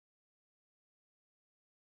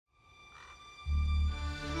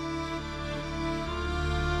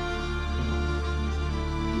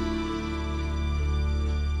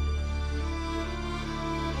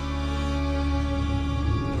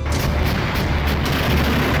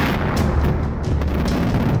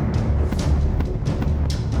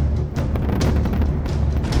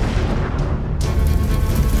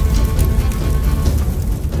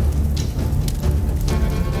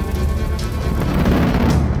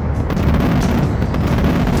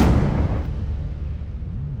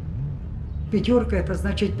Пятерка, це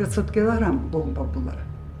значить 500 кілограм бомба була.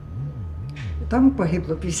 Там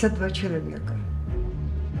погибло 52 чоловіка.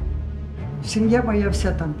 Сім'я моя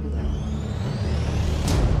вся там була.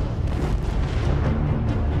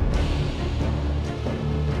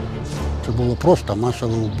 Це було просто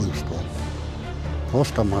масове вбивство.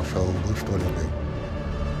 Просто масове вбивство людей.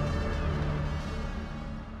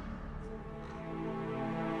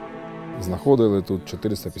 Знаходили тут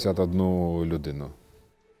 451 людину.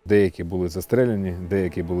 Деякі були застрелені,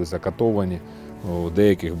 деякі були закатовані, у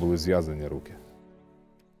деяких були зв'язані руки.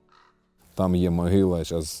 Там є могила,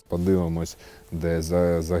 зараз подивимось, де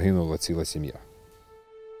загинула ціла сім'я.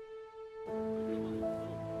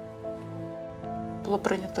 Було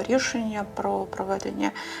прийнято рішення про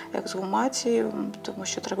проведення ексгумації, тому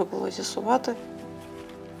що треба було з'ясувати.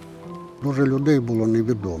 Дуже людей було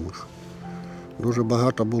невідомих. Дуже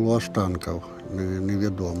багато було останків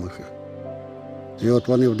невідомих. І от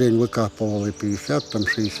вони в день викапували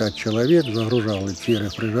 50-60 чоловік, загружали ці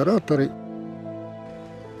рефрижератори.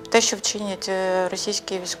 Те, що вчинять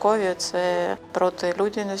російські військові, це проти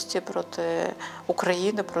людяності, проти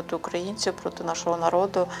України, проти українців, проти нашого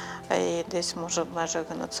народу і десь, може, в межах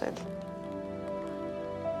геноциду.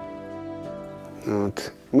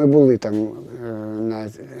 От. Ми були там на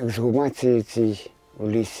ексгумації цій у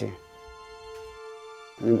лісі.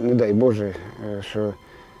 Не дай Боже, що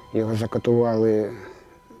його закатували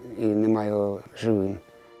і немає його живим.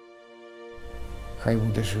 Хай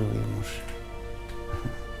буде живий, може.